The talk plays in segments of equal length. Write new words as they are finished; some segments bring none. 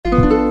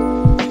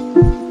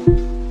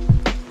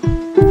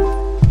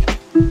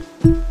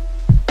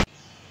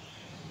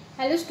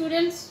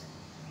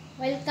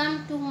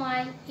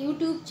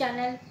YouTube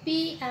channel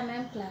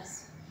PMM class.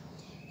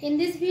 In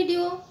this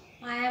video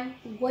I am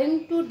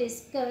going to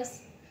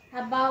discuss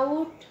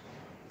about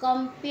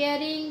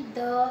comparing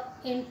the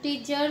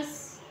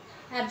integers,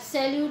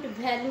 absolute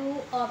value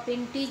of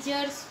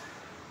integers,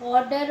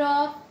 order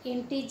of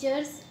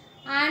integers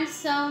and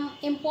some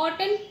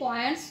important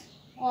points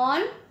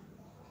on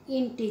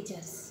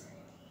integers.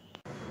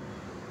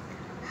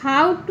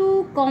 How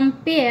to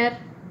compare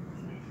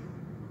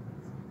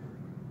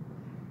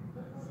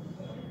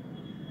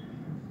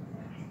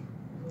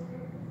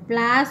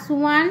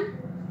 +1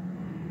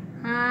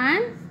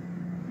 and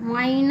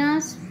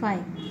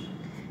 -5.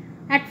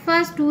 At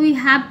first we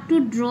have to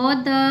draw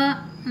the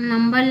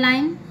number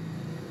line.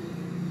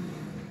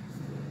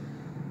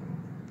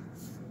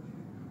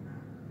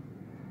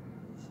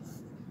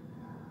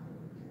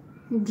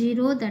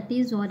 Zero, that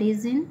is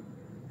origin.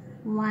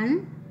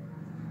 1,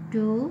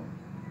 2,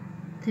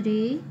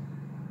 3,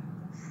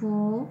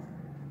 4,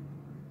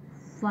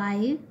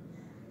 5,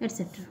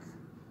 etc.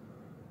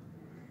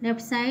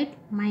 Left side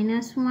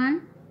 -1,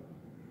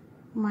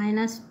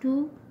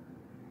 -2,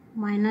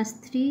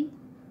 -3,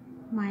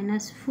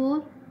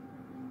 -4,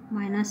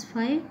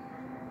 -5,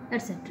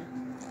 etc.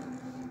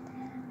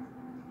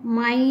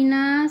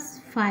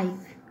 -5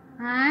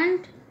 and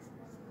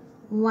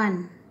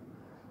 1.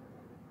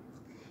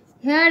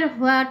 Here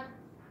what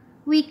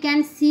we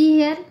can see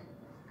here,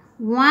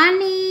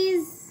 1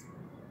 is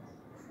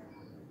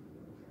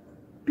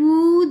to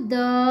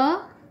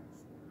the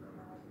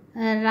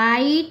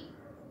right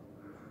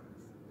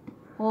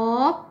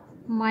of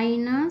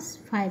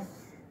 -5.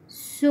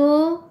 So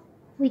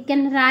we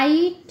can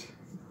write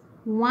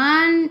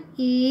 1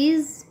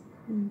 is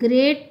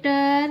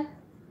greater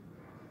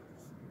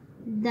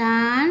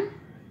than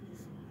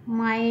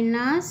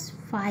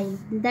 -5.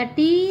 That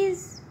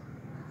is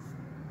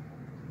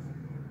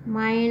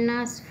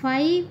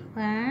 -5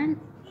 and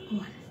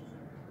 1.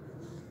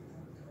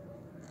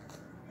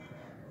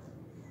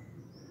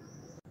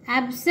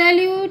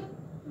 Absolute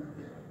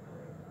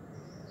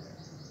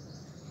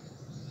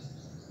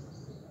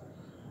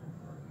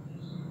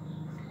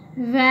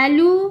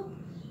value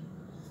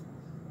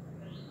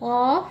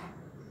of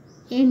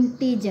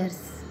integers.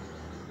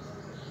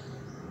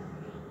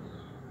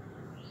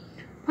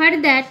 For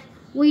that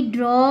we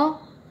draw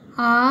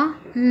a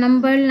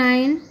number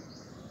line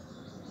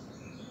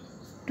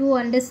to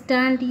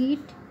understand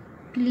it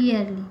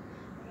clearly.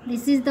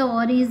 This is the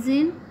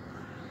origin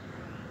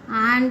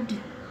and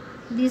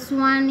this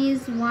one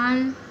is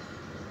 1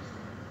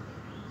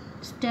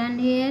 stand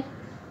here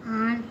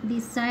and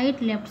this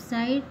side, left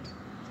side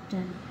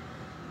stand.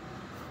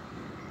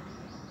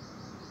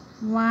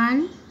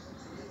 1,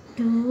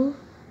 2,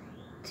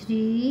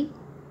 3,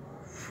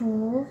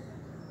 4,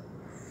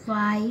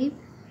 5,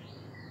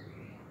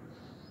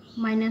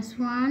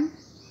 -1,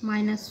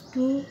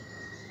 -2,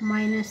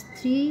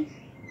 -3,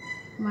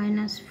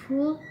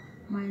 -4,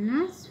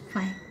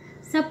 -5.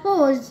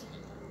 Suppose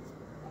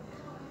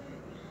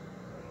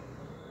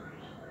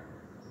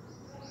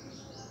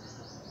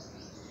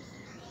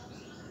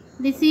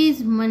this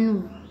is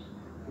Manu.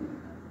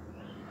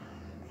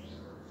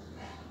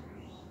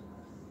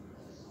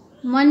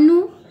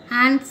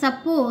 And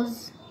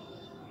suppose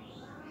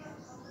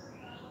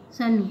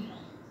Sanu.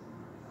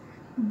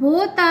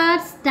 Both are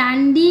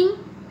standing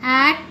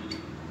at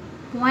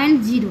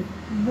point 0.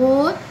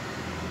 Both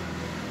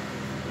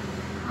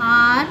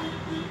are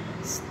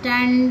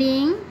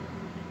standing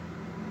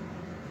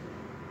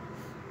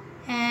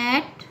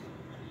at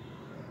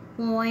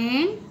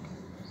point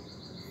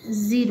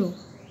 0.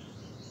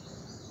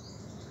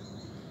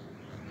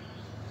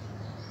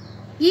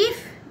 If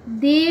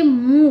they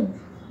move,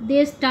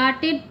 they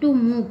started to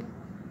move.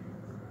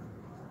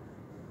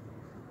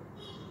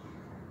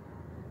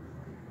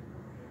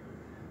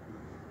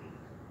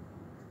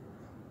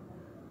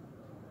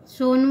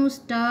 Sonu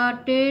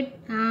started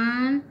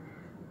and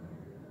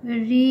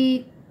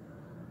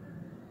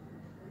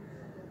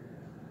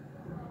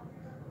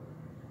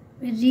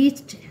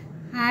reached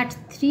at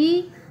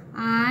 3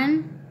 and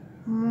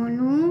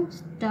Monu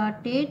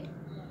started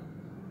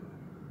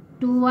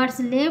towards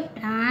left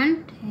and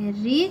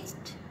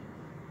reached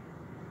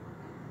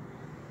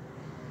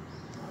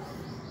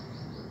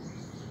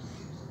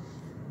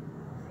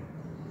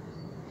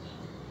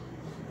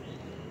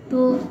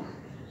to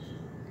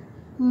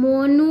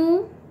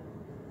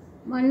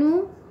Manu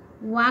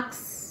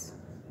walks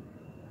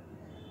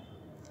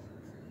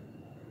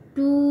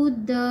to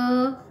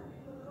the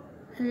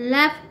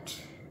left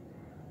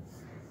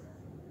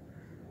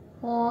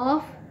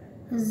of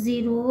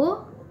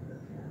 0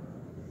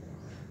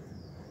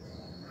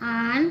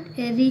 and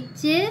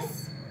reaches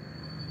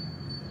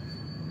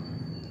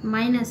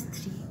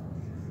 -3.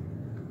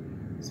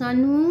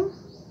 Sanu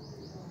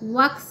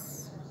walks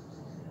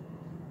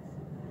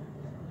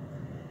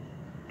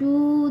to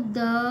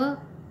the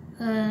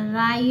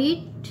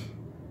right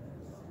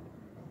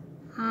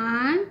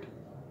and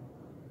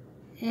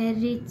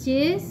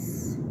reaches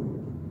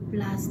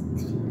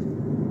 +3.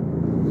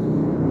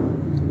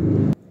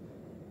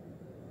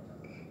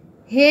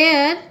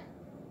 Here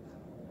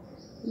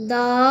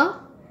the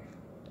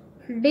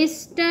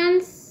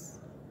distance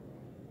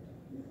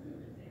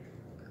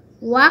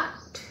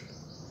walked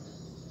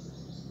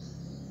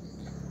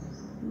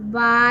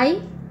by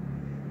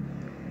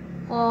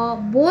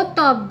both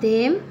of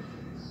them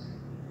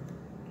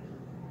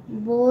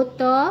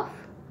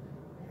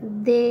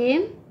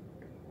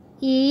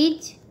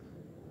is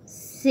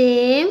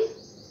same,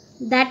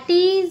 that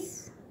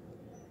is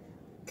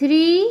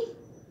 3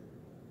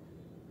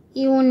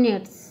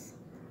 units,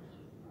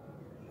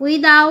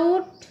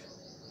 without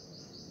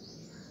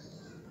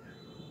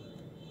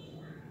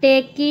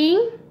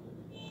taking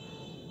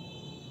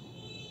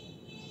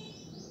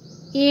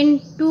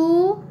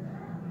into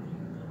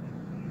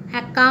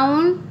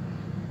account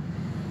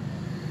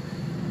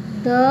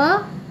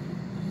the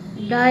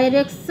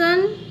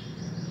direction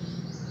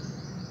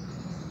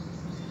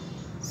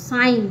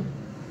sign.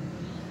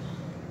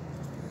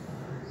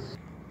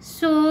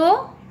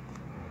 So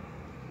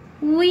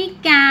we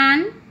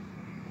can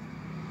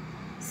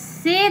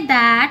say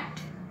that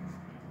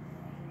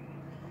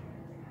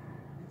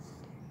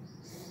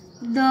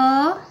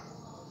the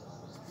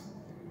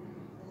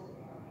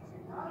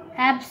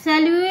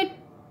absolute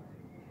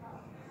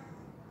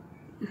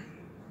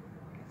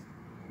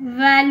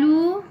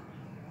value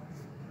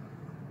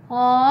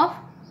of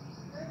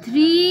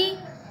 3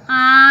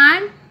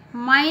 and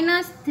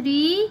minus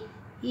 3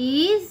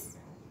 is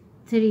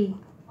 3.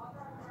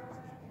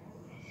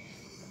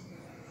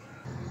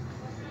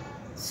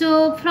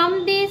 So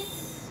from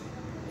this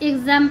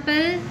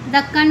example,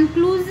 the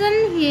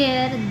conclusion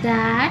here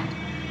that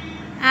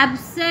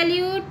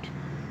absolute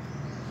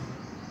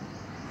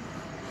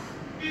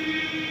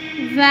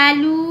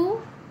value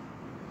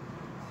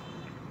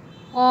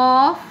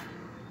of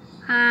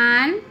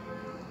an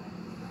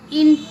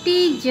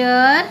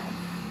integer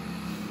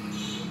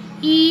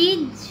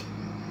is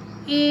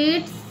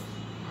its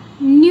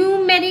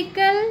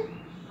numerical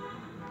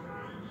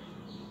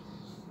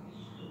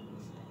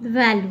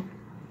value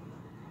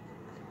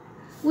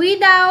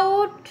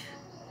without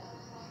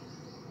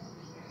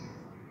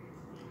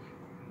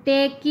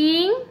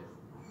taking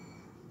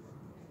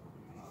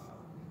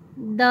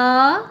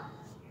the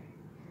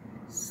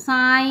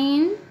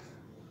sign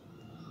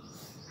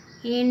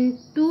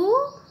into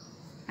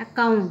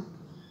account,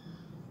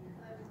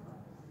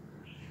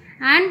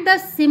 and the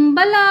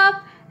symbol of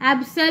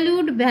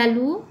absolute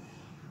value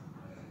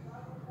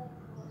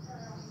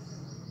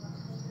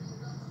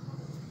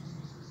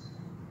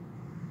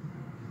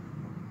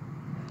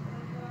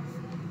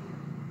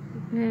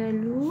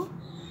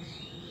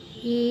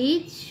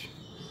is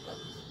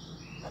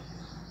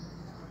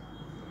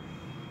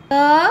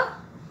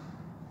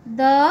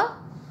the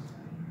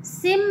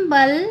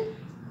symbol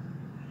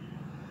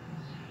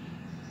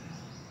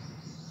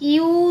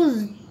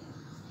used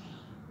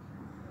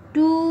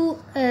to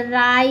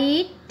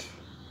write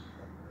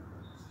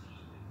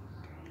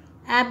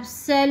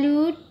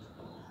absolute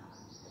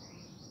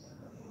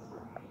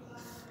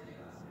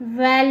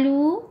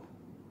value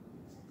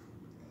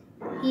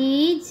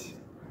is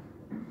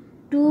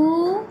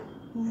two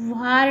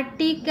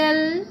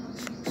vertical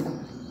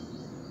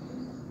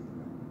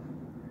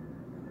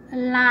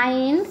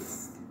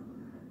lines,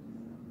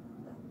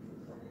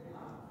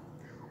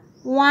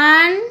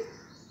 one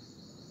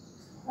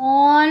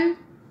on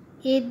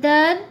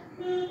either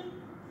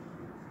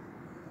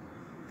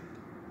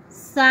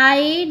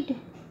side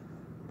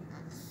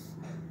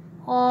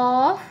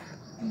of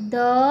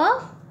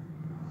the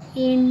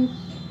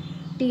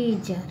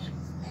integer,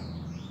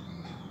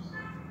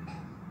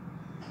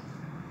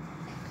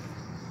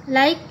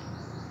 like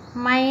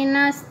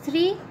minus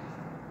 3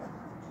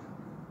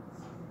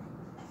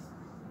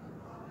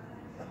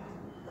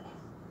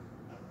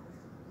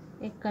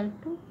 equal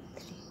to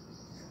 3.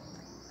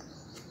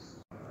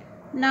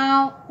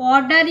 Now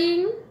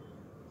ordering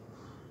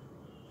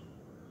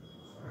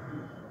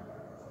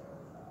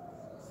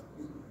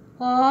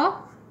of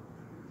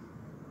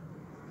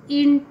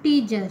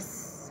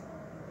integers.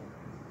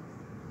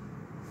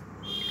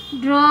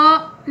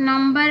 Draw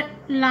number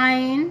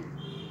line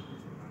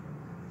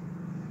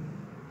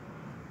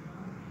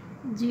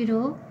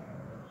 0,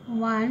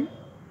 1,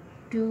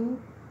 2,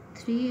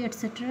 3,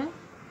 etc.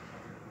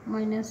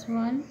 minus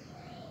 1,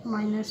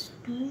 minus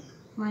 2,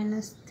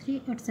 minus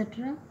 3,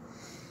 etc.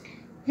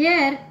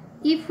 Here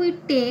if we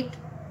take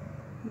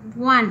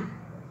 1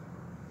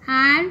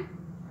 and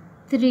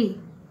 3,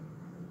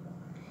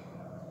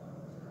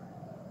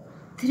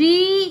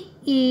 3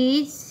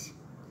 is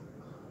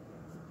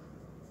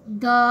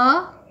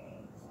the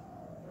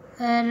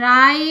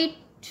right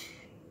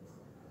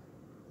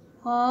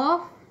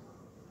of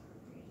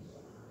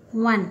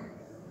 1.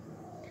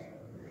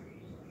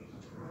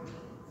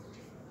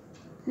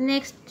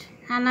 Next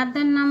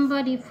another number,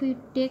 if we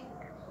take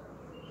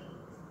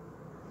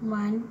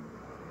 1,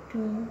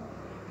 2,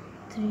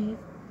 3,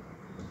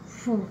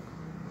 4,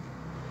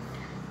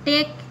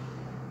 take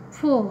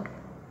 4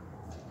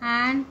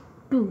 and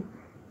 2.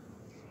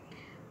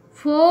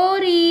 4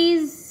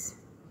 is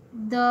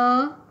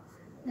the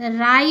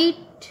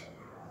right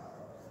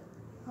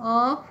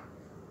of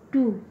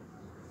 2.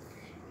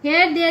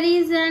 Here there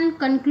is an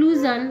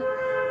conclusion.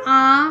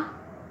 A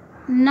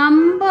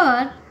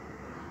number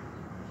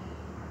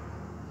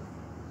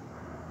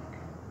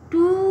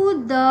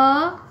to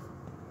the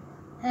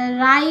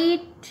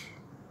right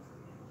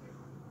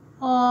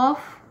of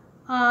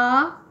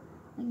a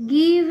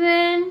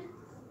given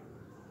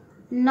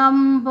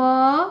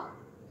number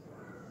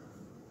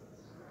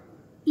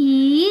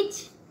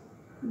is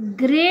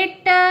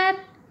greater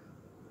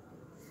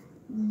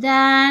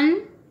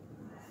than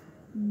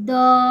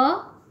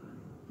the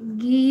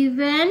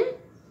given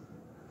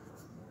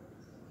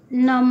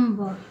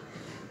number.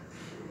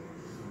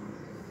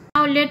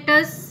 Now let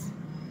us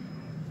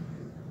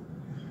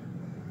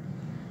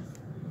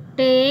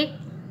take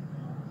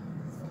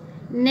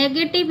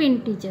negative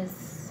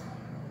integers.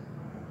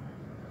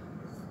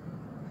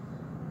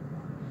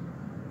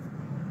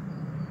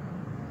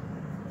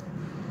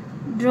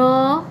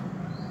 Draw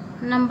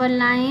number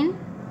line.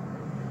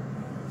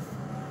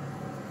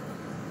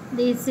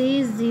 This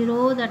is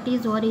 0, that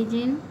is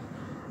origin,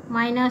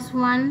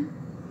 -1,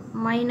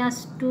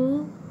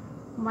 -2,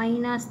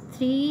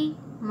 -3,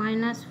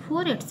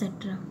 -4,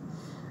 etc.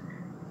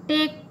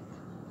 Take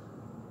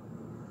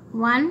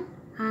 1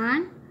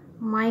 and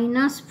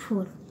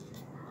 -4.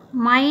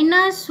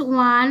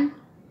 -1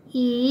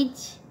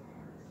 is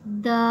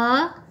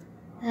the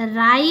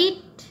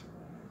right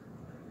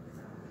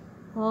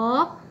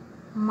of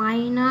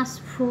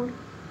 -4.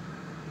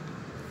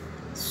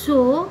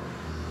 So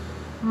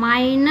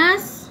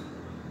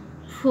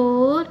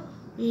 -4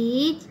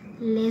 is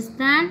less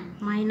than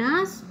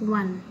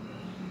 -1.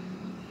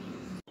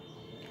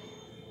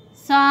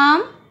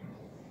 Some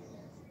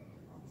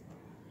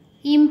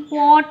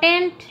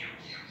important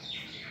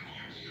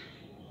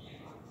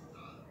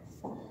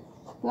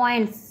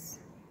points.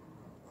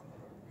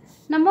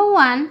 Number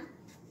 1,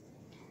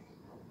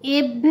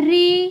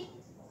 every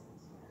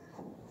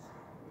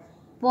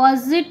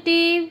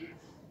positive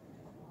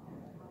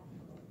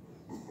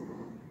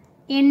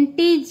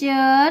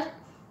integer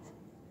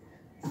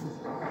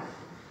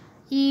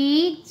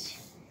is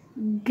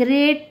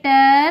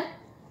greater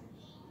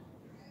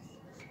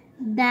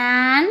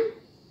than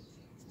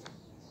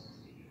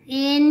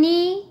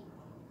any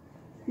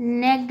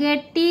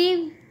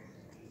negative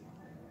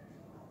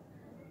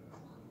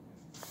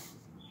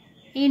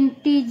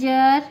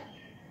integer.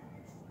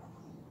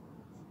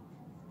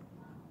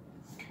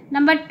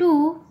 Number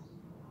 2,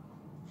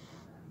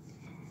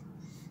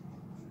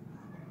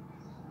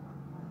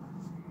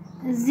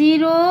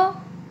 zero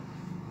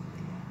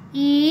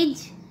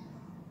is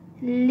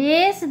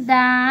less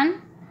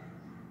than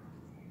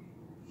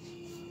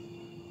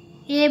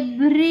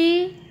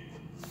every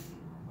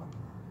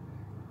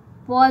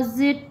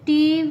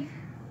positive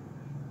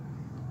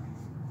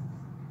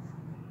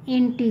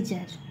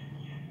integer.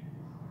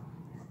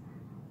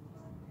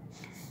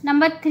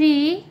 Number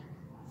 3,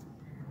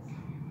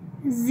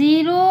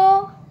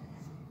 0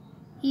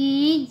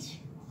 is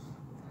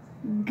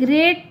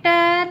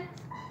greater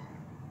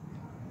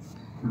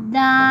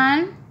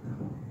than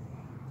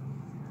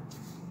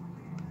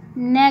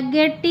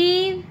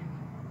negative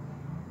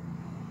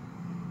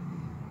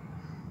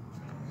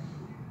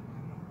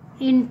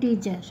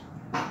integer.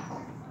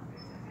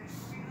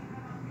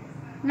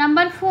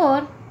 Number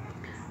 4,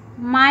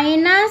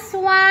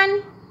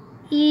 -1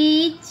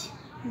 is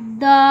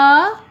the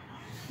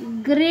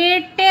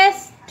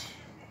greatest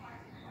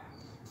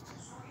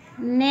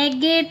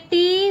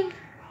negative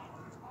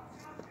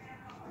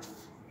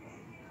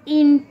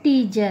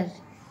integer.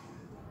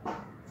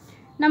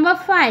 Number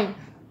 5,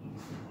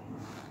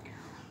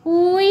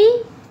 we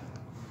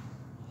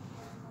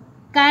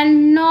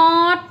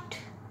cannot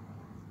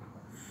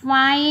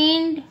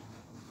find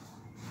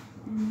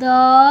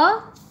the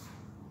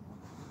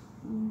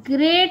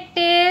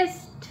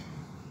greatest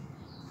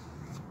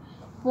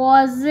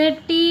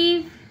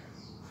positive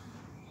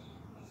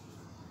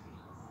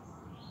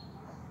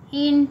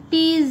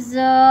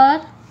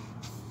integer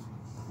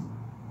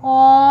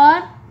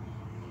or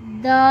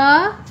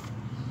the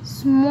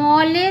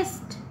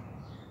smallest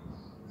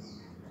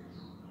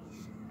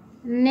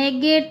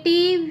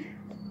negative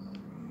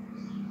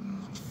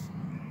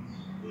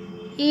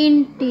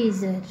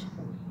integer.